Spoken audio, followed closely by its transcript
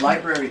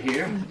library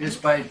here is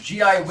by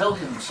G.I.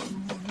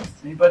 Williamson.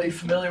 Anybody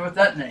familiar with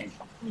that name?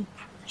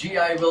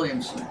 G.I.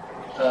 Williamson.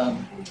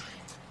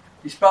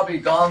 He's probably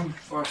gone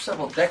for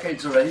several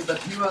decades already, but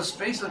he was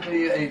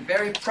basically a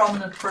very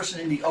prominent person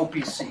in the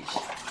OPC.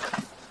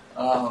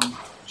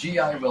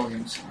 G.I.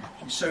 Williamson.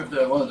 He served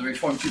one of the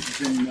Reformed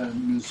churches in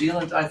New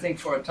Zealand, I think,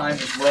 for a time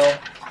as well.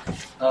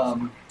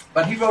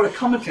 But he wrote a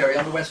commentary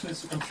on the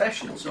Westminster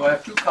Confession, so I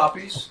have 2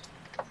 copies.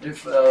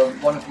 If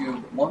one of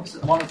you wants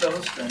one of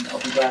those, then I'll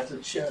be glad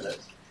to share that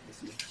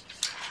with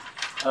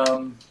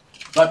you.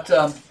 But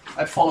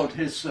I followed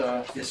his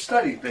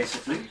study,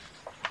 basically.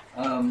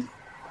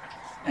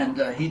 And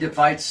he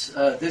divides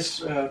this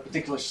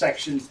particular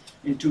section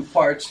in 2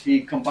 parts.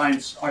 He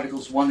combines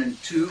Articles 1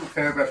 and 2,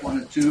 paragraph 1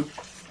 and 2,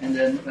 and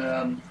then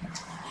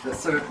the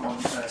third one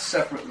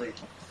separately.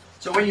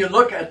 So when you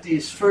look at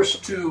these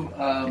first 2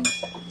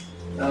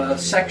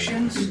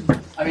 sections,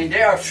 I mean,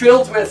 they are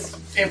filled with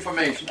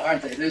information,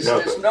 aren't they? There's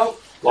no...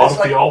 A lot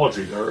of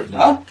theology there, isn't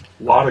there? A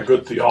lot of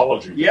good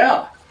theology.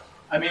 Yeah.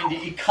 I mean,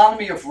 the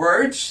economy of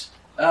words...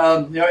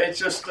 it's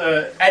just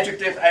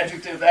adjective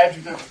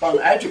upon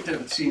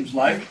adjective, it seems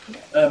like.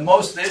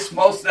 Most this,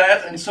 most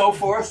that, and so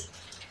forth.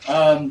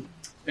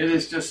 It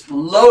is just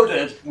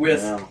loaded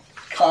with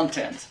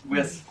content,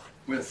 with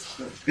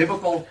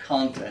biblical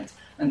content.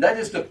 And that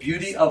is the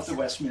beauty of the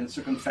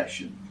Westminster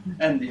Confession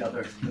and the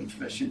other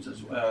confessions,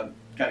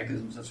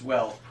 catechisms as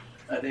well.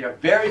 They are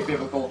very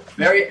biblical,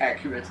 very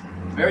accurate,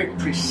 very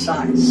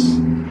precise.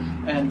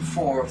 And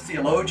for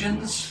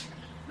theologians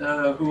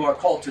who are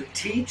called to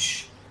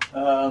teach,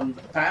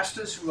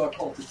 pastors who are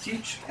called to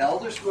teach,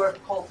 elders who are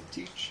called to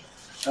teach.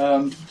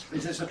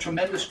 It is a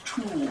tremendous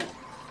tool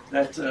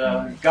that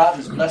God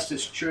has blessed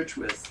His church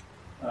with,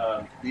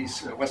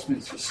 these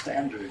Westminster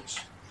standards.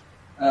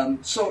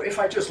 So if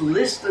I just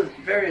list the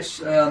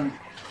various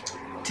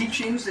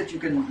teachings that you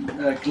can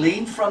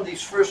glean from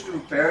these first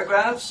 2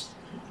 paragraphs,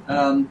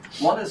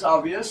 one is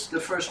obvious, the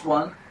first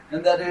one,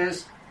 and that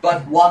is,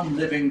 but one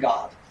living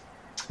God.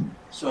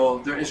 So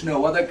there is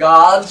no other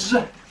gods.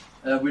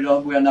 We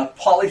are not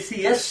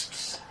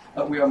polytheists,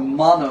 but we are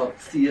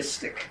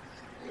monotheistic.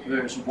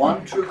 There is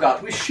one true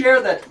God. We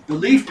share that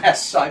belief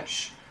as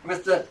such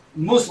with the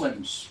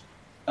Muslims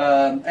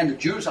and the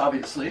Jews,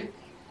 obviously.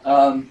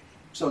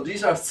 So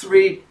these are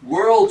 3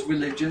 world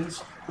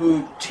religions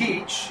who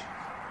teach,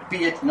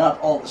 be it not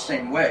all the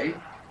same way,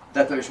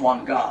 that there is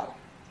one God.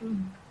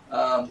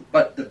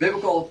 But the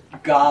biblical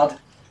God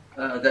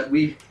that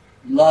we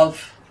love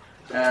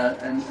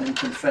and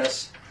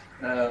confess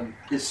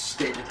is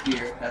stated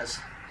here as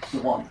the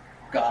one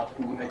God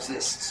who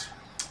exists.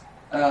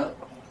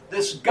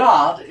 This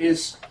God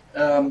is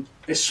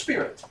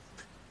spirit.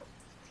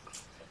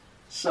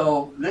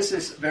 So this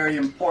is a very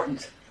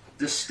important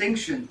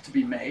distinction to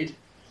be made,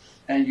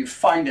 and you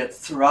find it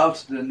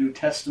throughout the New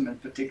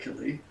Testament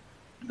particularly,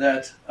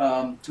 that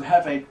to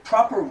have a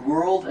proper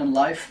world and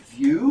life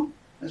view,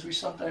 as we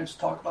sometimes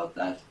talk about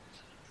that,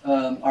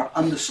 our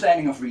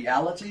understanding of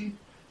reality,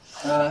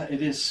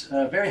 it is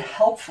very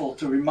helpful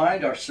to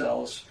remind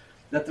ourselves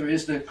that there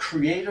is the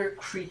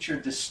creator-creature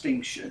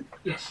distinction.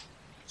 Yes.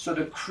 So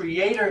the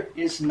Creator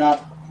is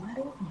not...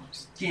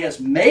 He has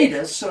made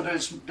us, so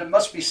there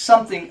must be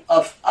something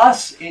of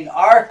us in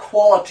our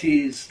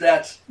qualities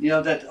that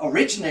that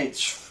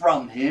originates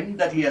from Him,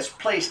 that He has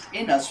placed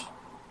in us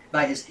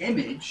by His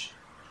image.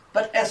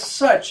 But as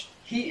such,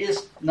 He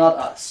is not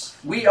us.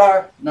 We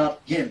are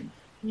not Him.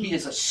 He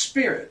is a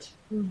spirit.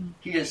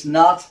 He is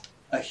not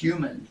a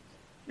human.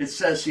 It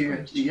says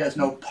here He has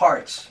no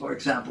parts, for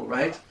example,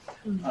 right?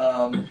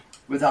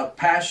 Without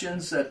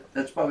passions,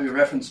 that's probably a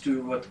reference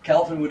to what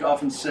Calvin would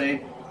often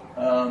say,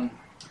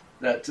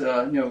 that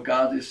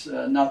God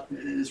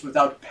is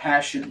without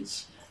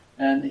passions,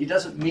 and he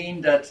doesn't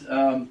mean that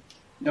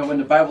when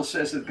the Bible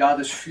says that God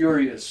is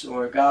furious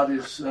or God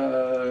is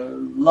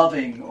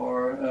loving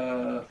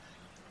or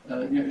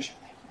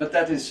but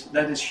that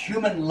is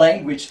human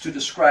language to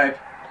describe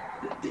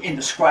the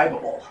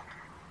indescribable.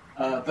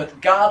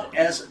 But God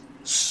as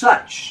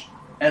such,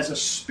 as a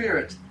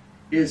spirit,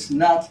 is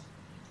not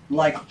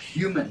like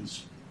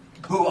humans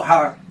who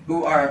are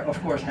of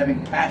course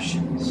having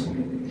passions.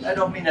 I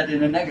don't mean that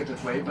in a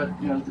negative way, but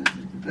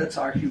that's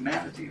our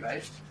humanity,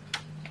 right?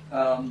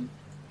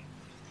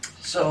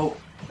 So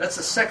that's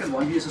the second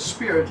one. He is a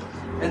spirit,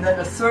 and then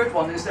the third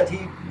one is that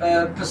he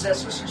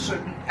possesses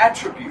certain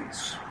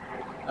attributes.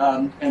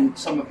 And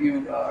some of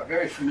you are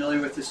very familiar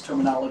with this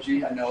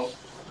terminology, I know.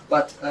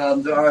 But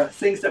there are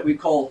things that we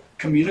call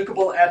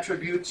communicable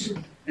attributes,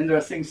 and there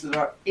are things that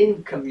are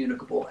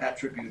incommunicable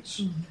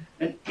attributes.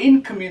 An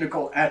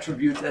incommunicable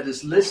attribute that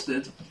is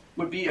listed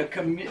would be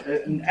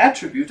an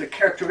attribute, a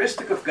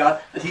characteristic of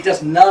God that He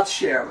does not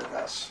share with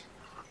us.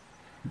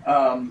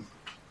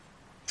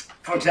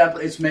 For example,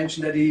 it's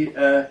mentioned that He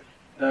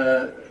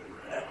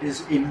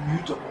is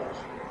immutable.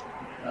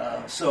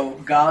 So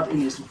God in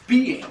His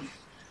being,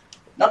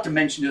 not to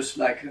mention just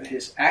like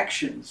His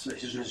actions,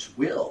 His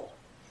will,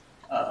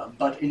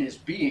 but in His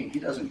being, He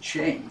doesn't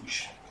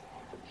change.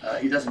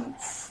 He doesn't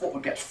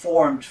get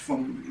formed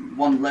from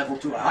one level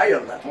to a higher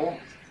level.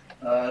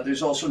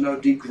 There's also no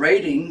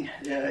degrading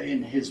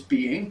in his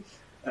being.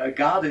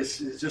 God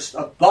is just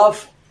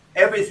above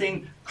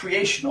everything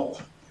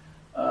creational.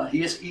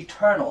 He is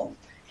eternal.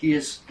 He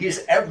is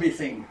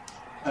everything.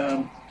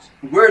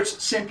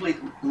 Words simply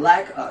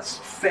lack us,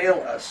 fail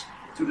us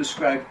to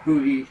describe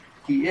who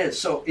he is.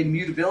 So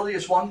immutability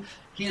is one.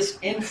 He is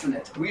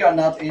infinite. We are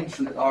not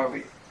infinite, are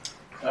we?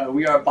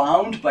 We are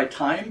bound by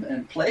time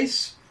and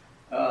place.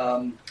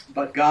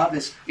 But God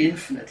is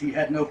infinite. He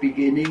had no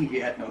beginning. He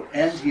had no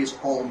end. He is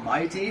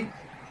almighty.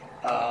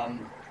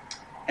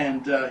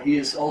 And he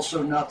is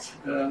also not,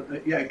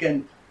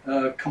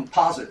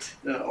 composite,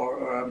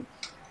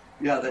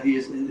 that he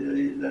is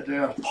that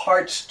there are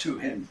parts to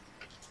him.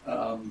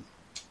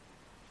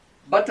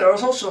 But there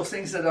are also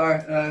things that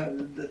are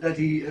that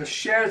he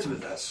shares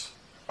with us.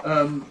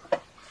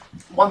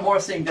 One more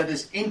thing that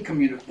is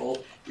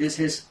incommunicable is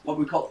his what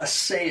we call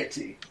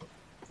aseity.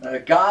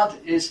 God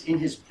is in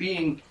his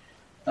being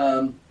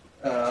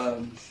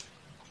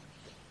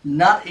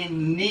not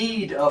in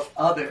need of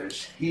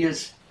others. He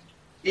is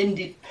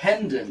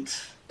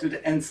independent to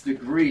the nth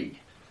degree.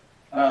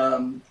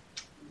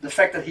 The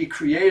fact that he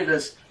created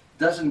us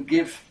doesn't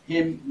give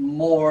him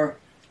more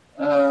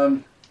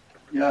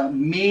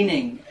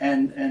meaning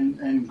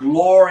and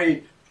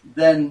glory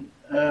than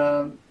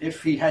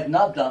if he had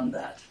not done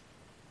that.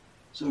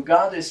 So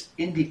God is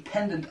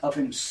independent of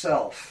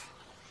himself.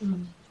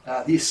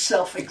 He is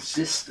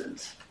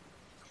self-existent.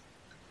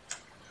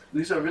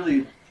 These are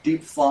really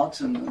deep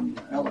thoughts and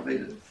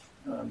elevated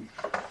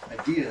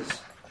ideas.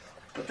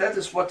 But that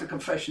is what the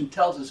confession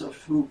tells us of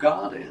who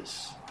God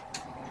is.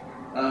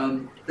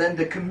 Then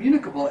the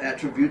communicable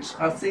attributes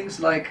are things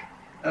like,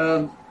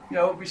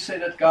 we say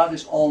that God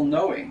is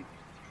all-knowing.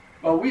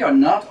 Well, we are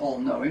not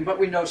all-knowing, but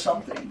we know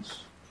some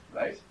things,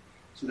 right?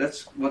 So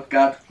that's what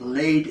God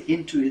laid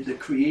into the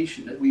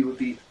creation, that we would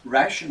be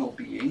rational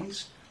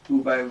beings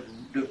who by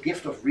the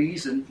gift of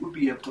reason would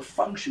be able to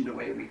function the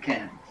way we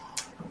can.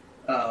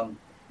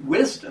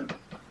 Wisdom.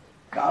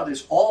 God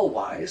is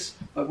all-wise,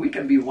 but we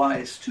can be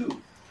wise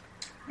too.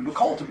 And we're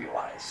called to be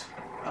wise.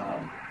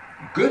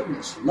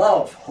 Goodness,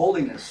 love,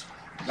 holiness,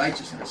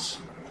 righteousness.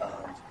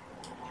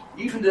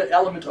 Even the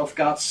element of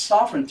God's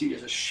sovereignty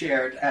is a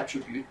shared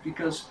attribute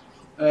because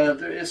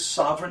there is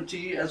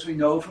sovereignty, as we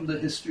know from the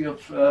history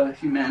of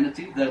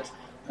humanity, that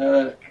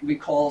we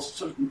call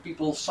certain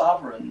people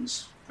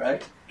sovereigns,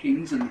 right?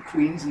 Kings and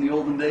queens in the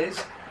olden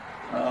days.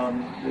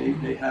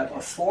 They have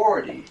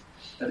authority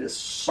that is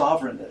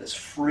sovereign, that is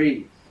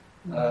free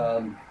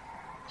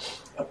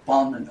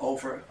upon and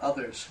over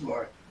others who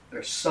are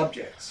their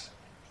subjects.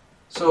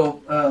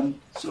 So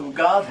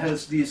God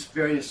has these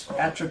various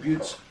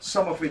attributes,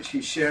 some of which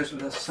he shares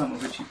with us, some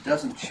of which he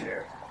doesn't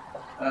share.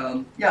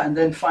 And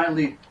then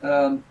finally,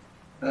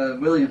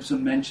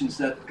 Williamson mentions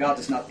that God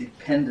is not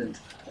dependent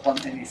upon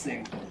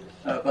anything,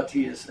 but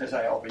he is, as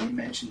I already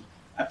mentioned,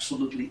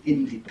 absolutely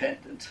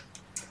independent.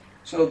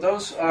 So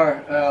those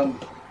are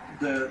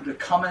the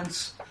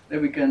comments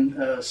that we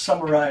can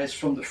summarize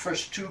from the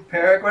first two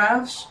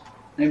paragraphs,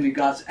 namely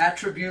God's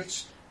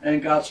attributes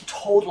and God's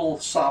total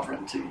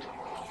sovereignty.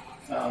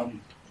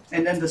 And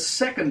then the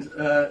second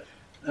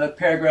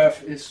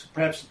paragraph is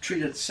perhaps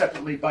treated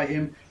separately by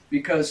him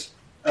because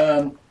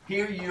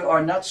here you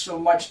are not so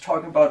much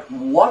talking about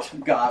what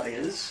God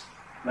is,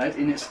 right,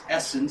 in his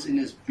essence, in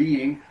his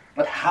being,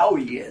 but how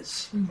he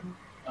is.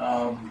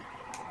 Mm-hmm.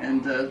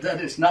 And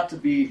that is not to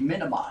be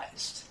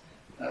minimized.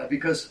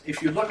 Because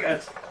if you look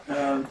at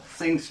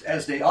things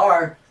as they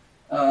are,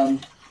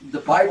 the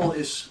Bible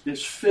is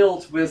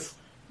filled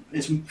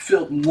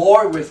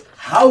more with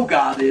how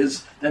God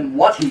is than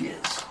what he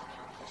is.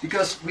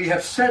 Because we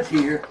have said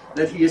here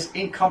that he is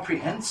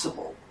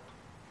incomprehensible.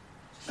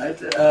 Right?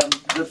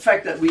 The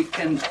fact that we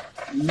can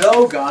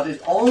know God is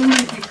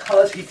only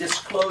because he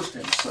disclosed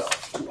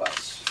himself to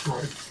us.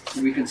 Right.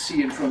 We can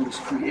see him from his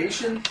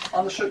creation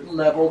on a certain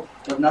level,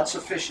 but not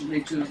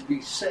sufficiently to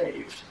be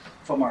saved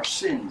from our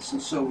sins.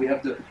 And so we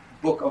have the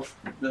book of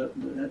the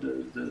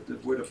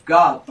Word of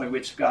God, by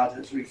which God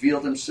has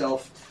revealed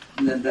himself,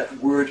 and then that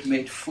Word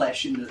made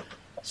flesh in the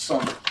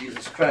Son of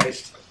Jesus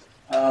Christ.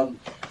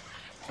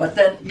 But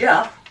then,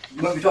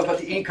 when we talk about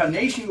the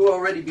incarnation, we're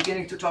already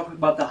beginning to talk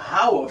about the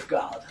how of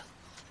God,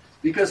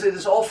 because it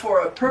is all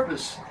for a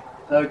purpose.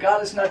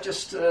 God is not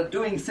just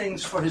doing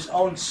things for his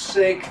own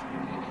sake,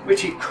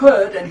 which he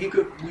could, and he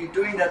could be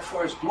doing that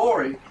for his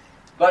glory,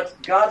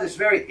 but God is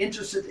very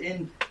interested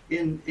in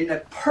a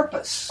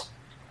purpose.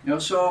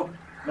 So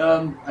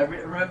I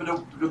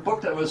remember the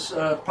book that was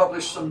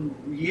published some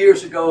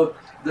years ago,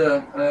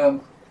 the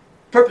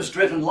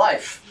Purpose-Driven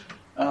Life.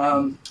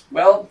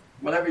 Well,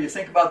 whatever you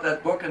think about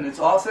that book and its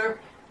author,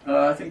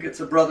 I think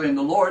it's a brother in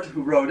the Lord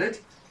who wrote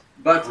it.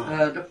 But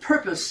the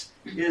purpose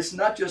is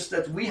not just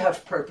that we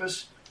have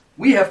purpose.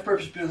 We have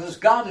purpose because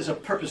God is a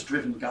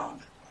purpose-driven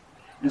God.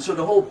 And so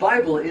the whole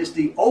Bible is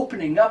the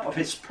opening up of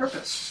his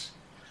purpose.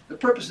 The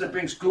purpose that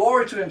brings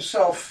glory to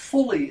himself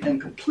fully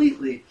and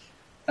completely.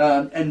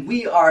 And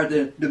we are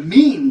the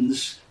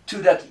means to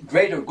that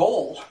greater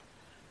goal.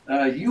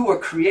 You were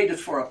created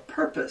for a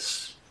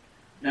purpose.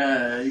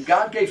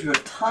 God gave you a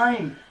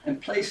time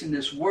and place in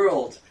this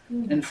world.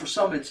 And for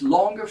some it's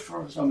longer,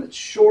 for some it's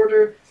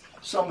shorter.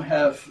 Some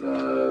have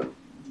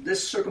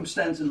this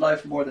circumstance in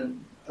life more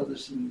than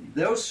others in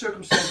those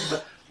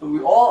circumstances. But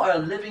we all are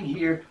living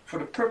here for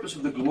the purpose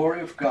of the glory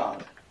of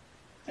God.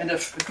 And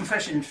the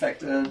confession, in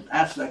fact,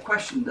 asks that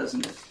question,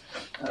 doesn't it?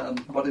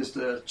 What is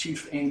the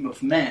chief aim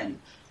of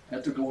man?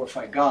 To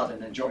glorify God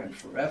and enjoy Him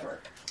forever.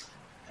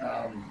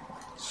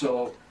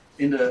 So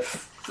in the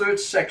third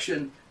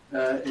section,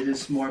 it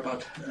is more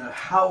about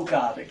how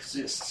God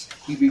exists.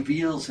 He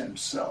reveals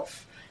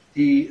Himself.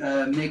 He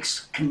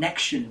makes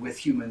connection with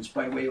humans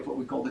by way of what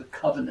we call the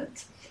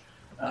covenant.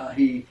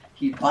 He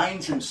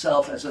binds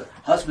Himself as a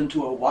husband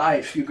to a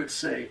wife, you could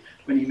say,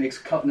 when He makes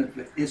covenant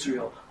with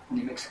Israel, when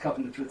He makes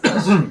covenant with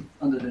us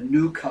under the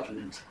new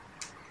covenant.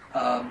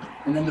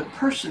 And then the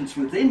persons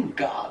within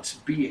God's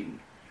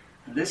being.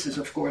 And this is,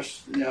 of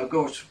course,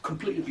 goes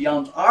completely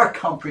beyond our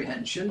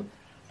comprehension,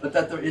 but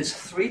that there is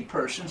three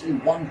persons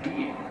in one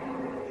being.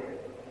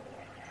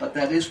 But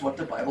that is what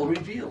the Bible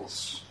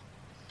reveals.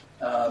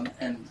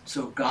 And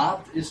so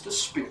God is a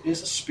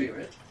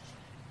spirit,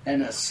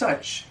 and as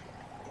such,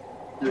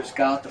 there's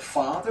God the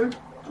Father,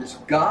 there's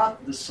God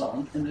the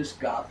Son, and there's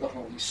God the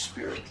Holy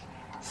Spirit.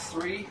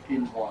 Three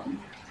in one,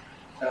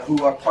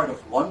 who are part of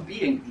one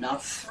being,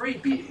 not three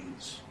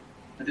beings.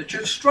 And the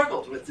church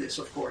struggled with this,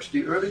 of course.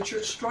 The early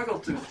church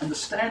struggled to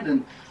understand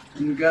and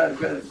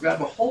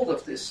grab a hold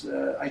of this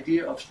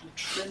idea of the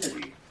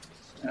Trinity.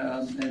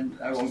 And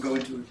I won't go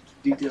into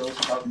details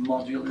about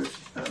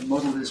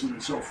modalism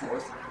and so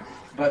forth.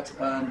 But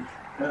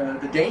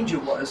the danger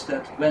was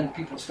that when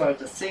people started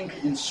to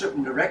think in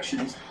certain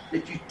directions,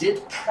 that you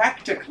did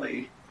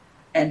practically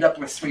end up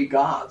with three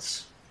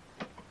gods.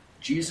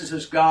 Jesus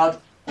is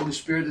God, Holy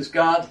Spirit is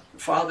God, the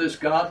Father is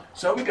God.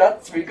 So we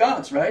got three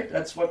gods, right?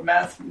 That's what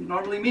math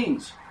normally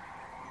means.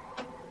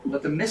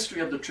 But the mystery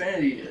of the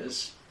Trinity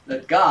is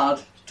that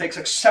God takes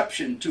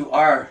exception to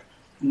our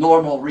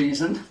normal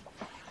reason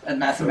and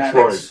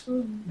mathematics.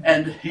 Right.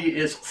 And He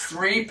is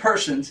three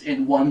persons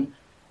in one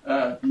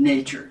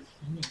nature.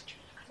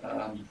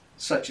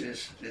 Such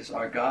is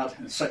our God,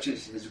 and such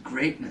is His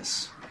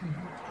greatness.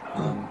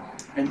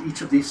 And each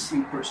of these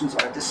three persons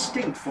are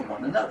distinct from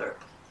one another.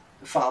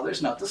 The Father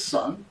is not the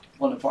Son.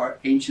 One of our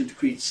ancient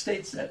creeds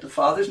states that. The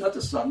Father is not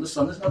the Son is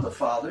not the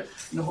Father,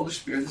 and the Holy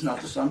Spirit is not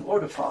the Son or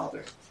the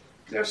Father.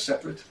 They are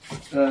separate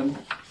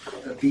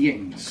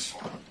beings.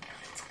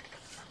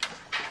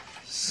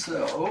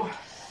 So,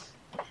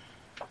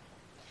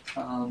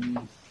 I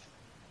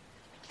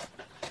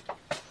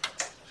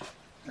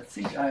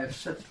think I have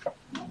said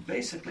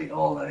basically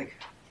all I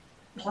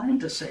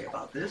planned to say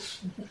about this.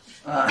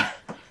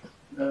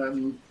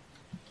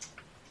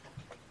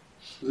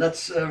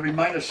 Let's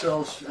remind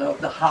ourselves of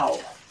the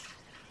how.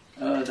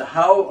 The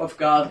how of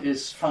God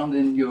is found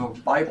in your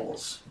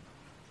Bibles.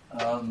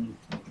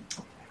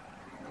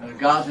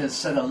 God has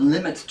set a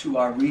limit to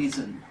our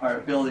reason, our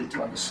ability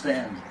to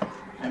understand,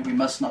 and we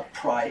must not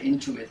pry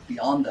into it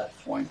beyond that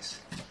point.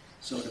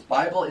 So the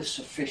Bible is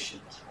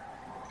sufficient.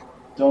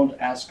 Don't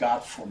ask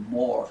God for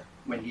more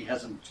when He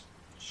hasn't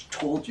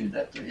told you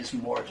that there is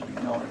more to be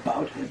known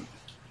about Him.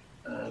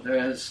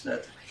 There is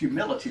that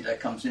humility that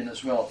comes in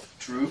as well.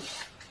 True,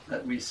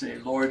 that we say,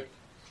 Lord,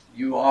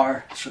 You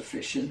are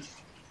sufficient.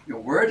 Your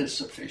word is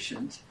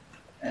sufficient.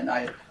 And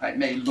I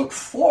may look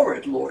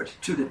forward, Lord,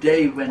 to the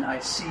day when I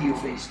see You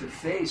face to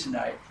face and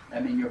I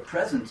am in Your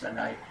presence, and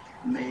I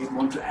may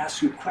want to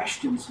ask You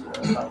questions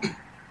about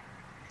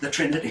the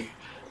Trinity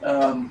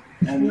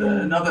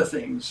and other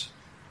things.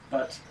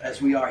 But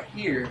as we are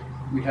here,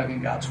 we have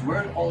in God's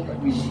Word all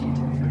that we need.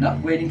 We're not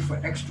waiting for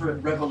extra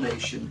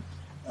revelation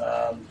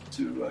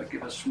to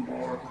give us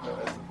more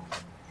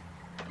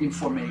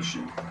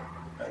information.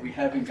 We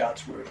have in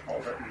God's Word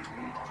all that we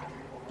need.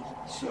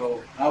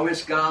 So, how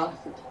is God?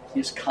 He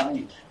is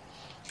kind.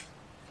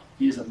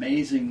 He is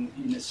amazing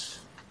in His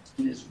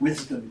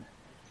wisdom,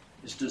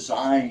 His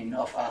design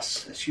of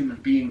us as human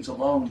beings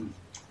alone.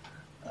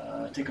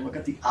 Take a look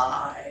at the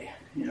eye,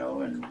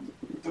 and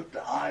put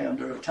the eye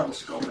under a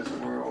telescope, as it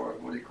were, or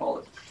what do you call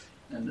it,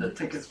 and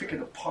pick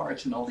it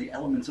apart, and all the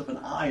elements of an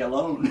eye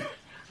alone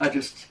are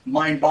just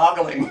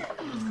mind-boggling.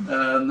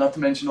 Not to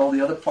mention all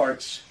the other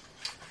parts,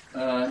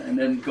 and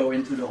then go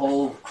into the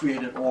whole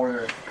created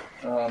order.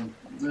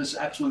 There's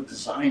absolute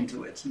design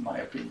to it, in my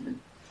opinion,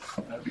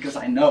 because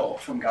I know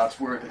from God's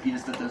Word that He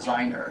is the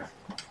designer,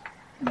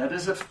 and that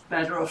is a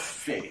matter of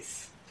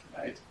faith,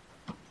 right?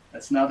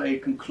 That's not a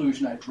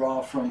conclusion I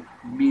draw from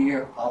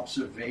mere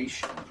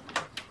observation.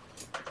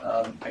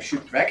 I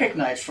should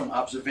recognize from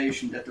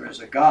observation that there is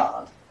a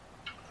God,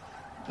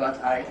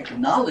 but I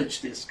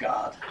acknowledge this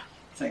God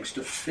thanks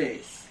to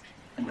faith,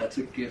 and that's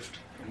a gift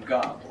from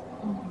God.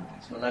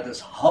 So let us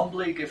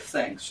humbly give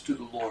thanks to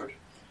the Lord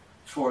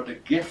for the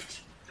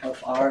gift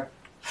of our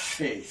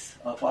faith,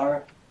 of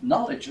our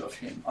knowledge of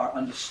Him, our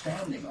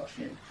understanding of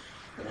Him,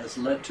 that has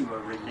led to a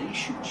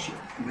relationship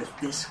with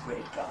this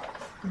great God,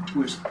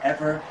 who is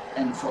ever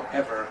and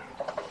forever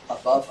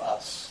above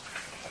us.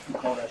 We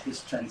call that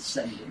his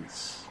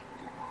transcendence.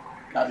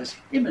 God is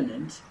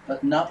immanent,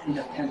 but not in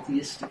a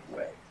pantheistic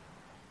way.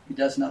 He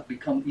does not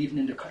become, even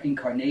in the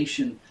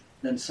incarnation,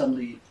 then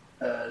suddenly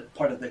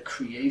part of the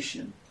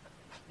creation.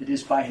 It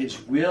is by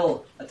his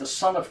will that the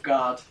Son of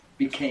God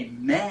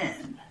became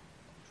man.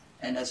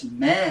 And as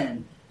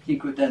man, he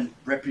could then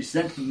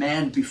represent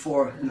man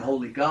before an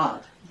holy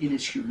God in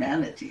his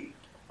humanity,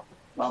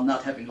 while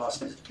not having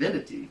lost his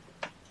divinity.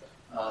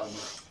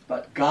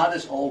 But God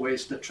is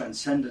always the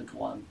transcendent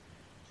one,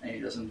 and he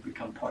doesn't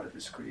become part of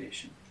his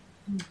creation.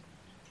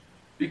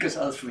 Because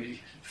if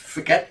we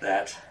forget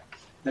that,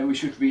 then we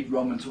should read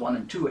Romans 1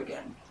 and 2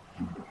 again.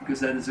 Because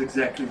that is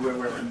exactly where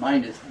we're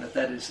reminded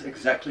that is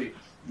exactly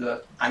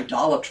the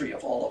idolatry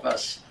of all of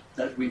us,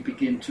 that we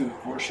begin to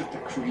worship the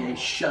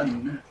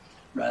creation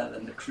rather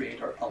than the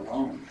Creator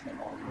alone and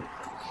only.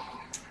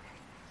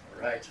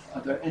 All right.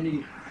 Are there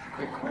any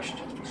quick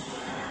questions?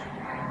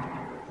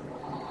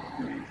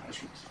 Maybe I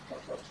should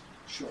talk about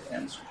short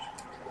answers.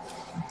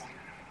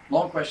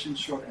 Long questions,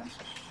 short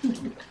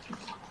answers.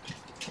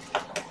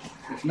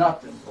 If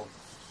not, then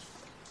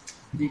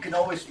you can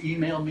always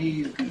email me,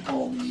 you can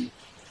call me.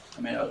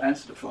 I mean, I'll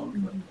answer the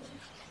phone,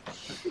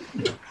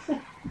 but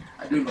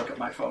I do look at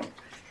my phone.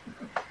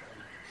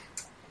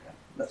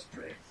 Let's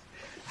pray.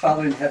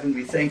 Father in heaven,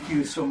 we thank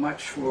you so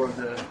much for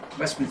the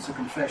Westminster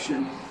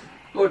Confession.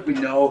 Lord, we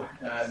know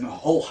and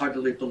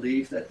wholeheartedly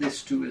believe that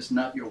this too is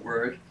not your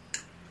word,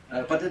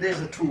 but it is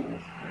a tool,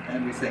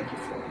 and we thank you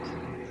for it.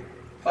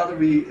 Father,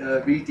 we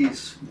read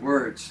these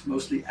words,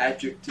 mostly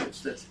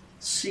adjectives, that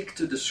seek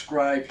to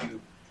describe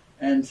you.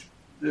 And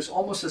there's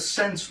almost a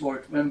sense,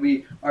 Lord, when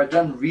we are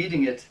done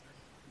reading it,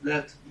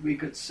 that we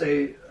could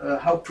say,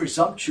 how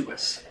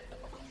presumptuous,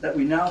 that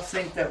we now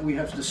think that we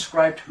have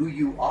described who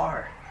you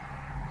are.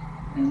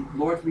 And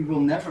Lord, we will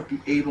never be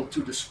able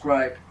to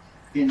describe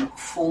in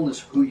fullness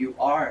who you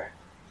are,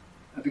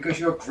 because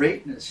your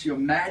greatness, your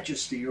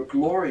majesty, your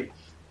glory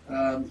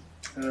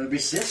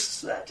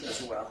resists that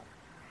as well.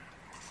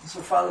 So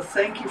Father,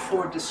 thank you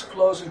for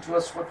disclosing to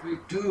us what we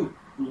do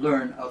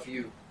learn of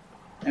you,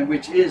 and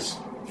which is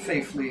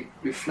faithfully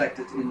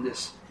reflected in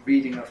this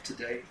reading of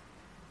today.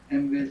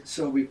 And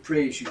so we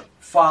praise you,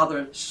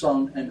 Father,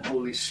 Son, and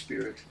Holy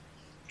Spirit,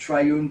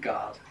 triune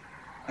God.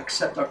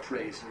 Accept our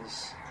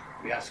praises.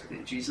 We ask it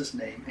in Jesus'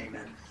 name.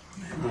 Amen.